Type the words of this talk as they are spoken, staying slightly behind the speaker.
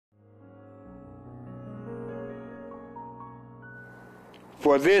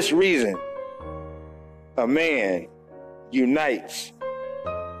For this reason, a man unites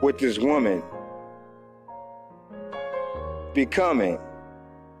with this woman, becoming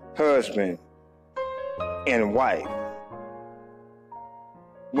husband and wife.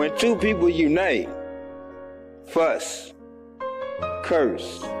 When two people unite, fuss,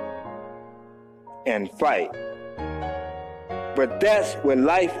 curse, and fight. But that's what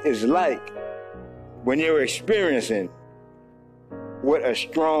life is like when you're experiencing what a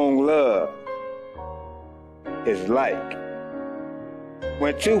strong love is like.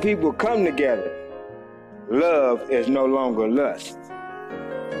 When two people come together, love is no longer lust.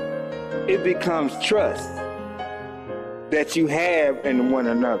 It becomes trust that you have in one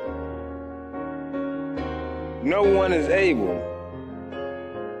another. No one is able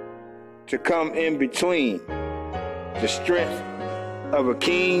to come in between the strength of a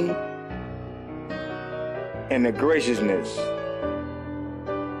king and the graciousness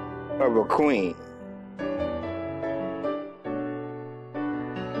of a queen.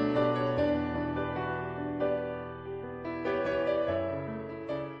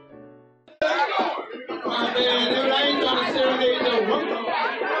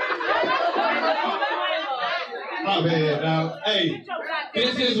 My bad, dog. Hey,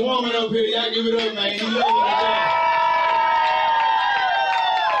 this is woman up here. Y'all give it up, man. He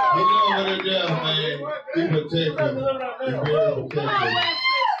over the death, man. He protected. He very protected.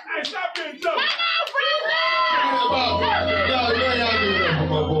 Hey, stop being tough. Y'all give it up for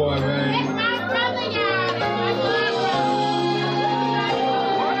my boy, man. It's my brother, y'all.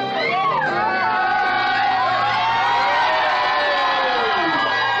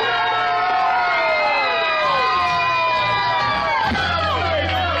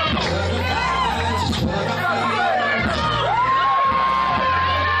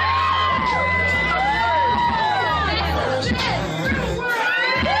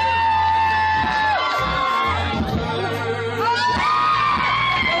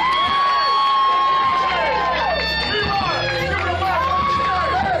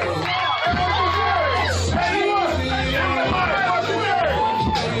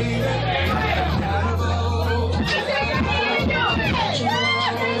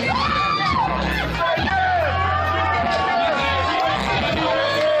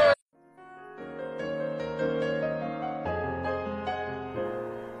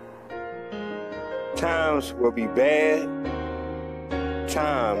 Times will be bad,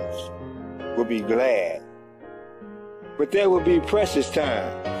 times will be glad, but there will be precious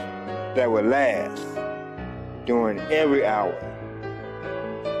times that will last during every hour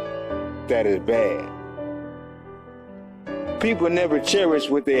that is bad. People never cherish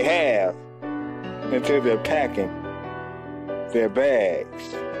what they have until they're packing their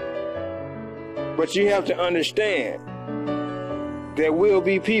bags. But you have to understand, there will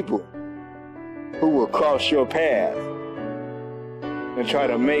be people who will cross your path and try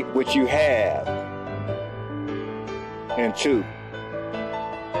to make what you have into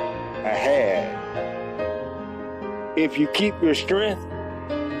a had. If you keep your strength,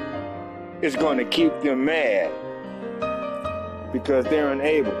 it's going to keep them mad because they're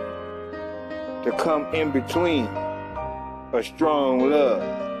unable to come in between a strong love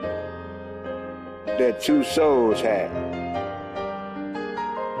that two souls have.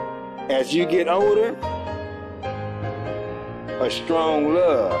 As you get older, a strong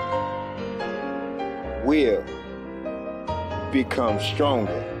love will become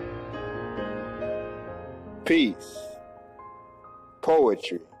stronger. Peace,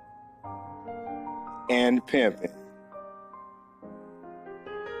 poetry, and pimping.